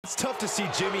It's tough to see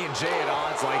Jimmy and Jay at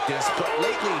odds like this, but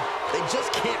lately, they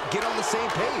just can't get on the same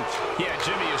page. Yeah,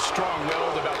 Jimmy is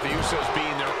strong-willed about the Usos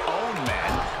being their own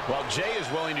man, while Jay is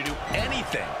willing to do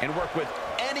anything and work with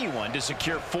anyone to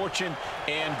secure fortune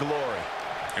and glory.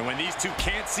 And when these two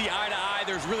can't see eye to eye,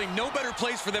 there's really no better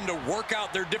place for them to work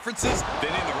out their differences than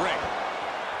in the ring.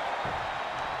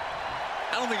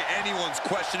 I don't think anyone's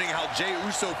questioning how Jey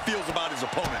Uso feels about his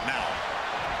opponent now.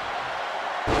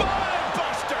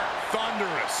 Buster!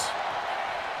 Thunderous.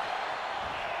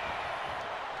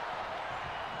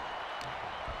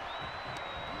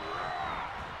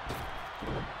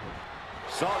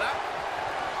 Saw that.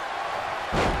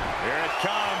 Here it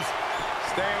comes.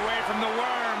 Stay away from the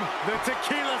worm. The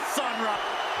tequila sunrise.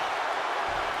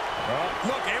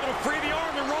 Look, able to free the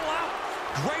arm and roll out.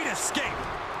 Great escape.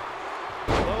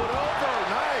 Load over.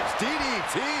 Nice.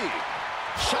 DDT.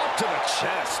 Shot to the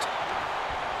chest.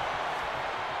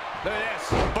 Look at this.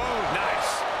 Boom.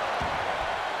 Nice.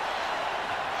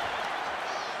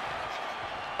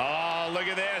 Oh, look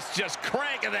at this. Just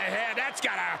cranking the head. That's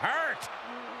got to hurt.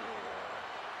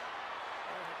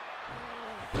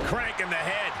 Cranking the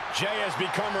head. Jay has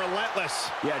become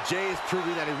relentless. Yeah, Jay is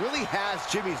proving that he really has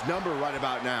Jimmy's number right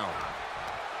about now.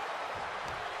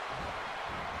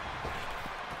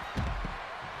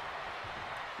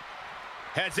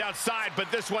 Heads outside,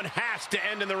 but this one has to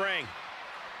end in the ring.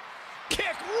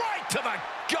 Kick right to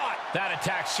the gut. That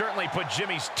attack certainly put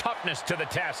Jimmy's toughness to the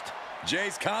test.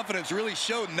 Jay's confidence really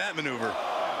showed in that maneuver.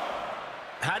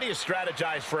 How do you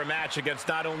strategize for a match against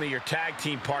not only your tag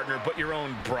team partner, but your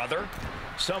own brother?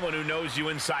 Someone who knows you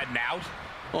inside and out?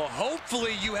 Well,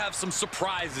 hopefully you have some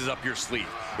surprises up your sleeve.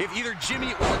 If either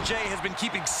Jimmy or Jay has been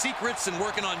keeping secrets and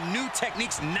working on new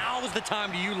techniques, now is the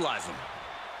time to utilize them.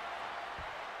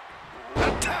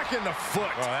 Attacking the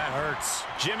foot. Oh, that hurts.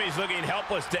 Jimmy's looking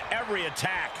helpless to every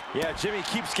attack. Yeah, Jimmy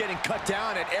keeps getting cut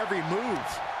down at every move.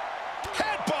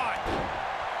 Headbutt.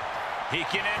 He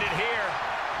can end it here.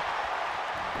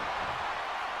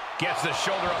 Gets the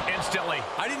shoulder up instantly.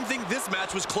 I didn't think this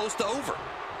match was close to over.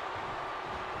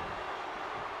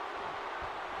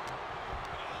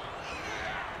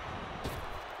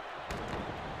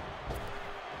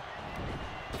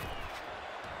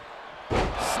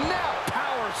 Snap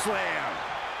power slam.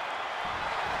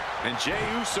 And Jey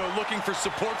Uso looking for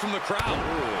support from the crowd.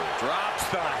 Ooh, drops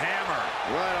the hammer.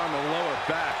 Right on the lower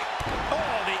back.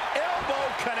 Oh, the elbow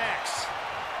connects.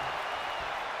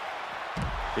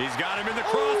 He's got him in the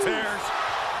crosshairs.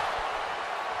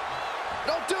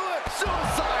 Don't do it.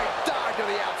 Suicide dive to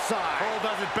the outside. Cole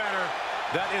does it better.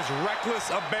 That is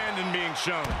reckless abandon being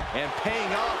shown. And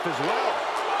paying off as well.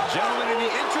 Gentlemen, in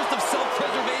the interest of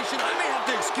self-preservation, I may have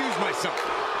to excuse myself.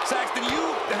 Saxton,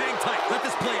 you hang tight. Let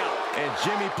this play out. And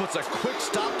Jimmy puts a quick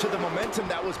stop to the momentum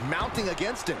that was mounting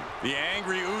against him. The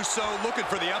angry Uso looking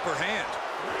for the upper hand.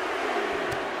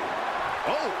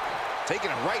 Oh, taking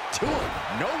it right to him.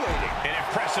 No waiting. An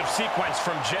impressive sequence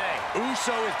from Jay.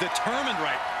 Uso is determined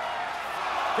right.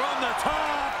 From the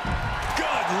top.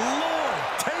 Good Lord,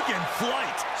 taking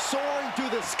flight. Soaring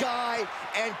through the sky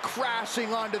and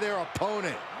crashing onto their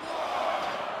opponent.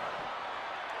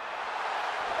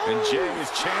 And Jay is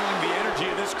channeling the energy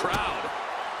of this crowd.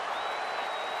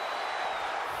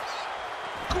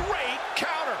 Great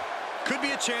counter. Could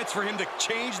be a chance for him to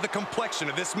change the complexion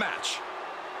of this match.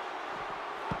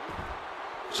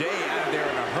 Jay out of there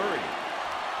in a hurry.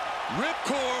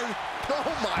 Ripcord.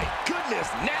 Oh my goodness,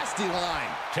 nasty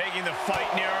line. Taking the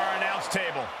fight near our announce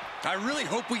table. I really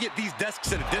hope we get these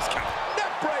desks at a discount.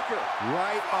 Neck breaker.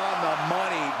 Right on the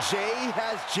money. Jay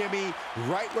has Jimmy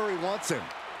right where he wants him.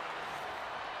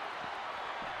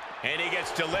 And he gets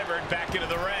delivered back into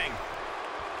the ring.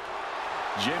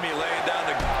 Jimmy laying down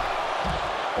the...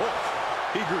 Oh,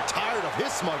 he grew tired of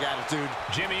his smug attitude.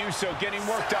 Jimmy Uso getting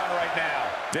worked on right now.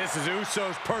 This is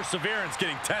Uso's perseverance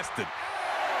getting tested.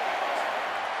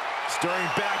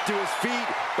 Stirring back to his feet,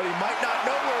 but he might not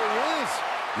know where he is.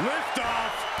 Lift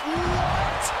off.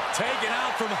 What? Taken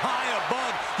out from high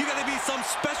above. You gotta be some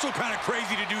special kind of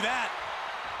crazy to do that.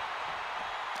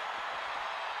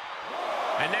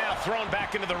 And now thrown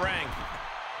back into the ring.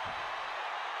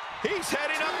 He's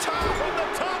heading up top from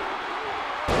the top.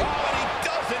 Oh, and he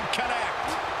doesn't connect.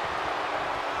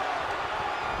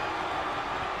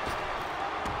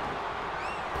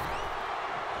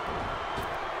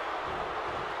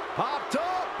 Popped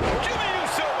up. Jimmy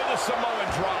Uso with a Samoan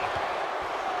drop.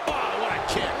 Oh, what a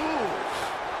kick.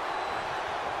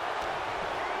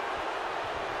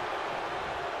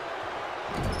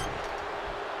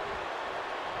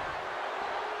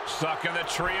 Stuck in the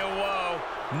tree of woe.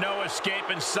 No escape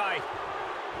in sight.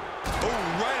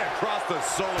 Oh, right across the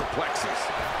solar plexus.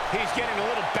 He's getting a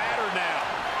little battered now.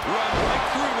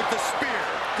 spear.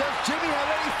 Does Jimmy have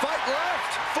any fight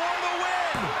left? For the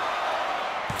win.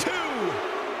 2.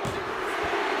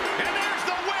 And there's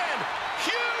the win.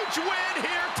 Huge win.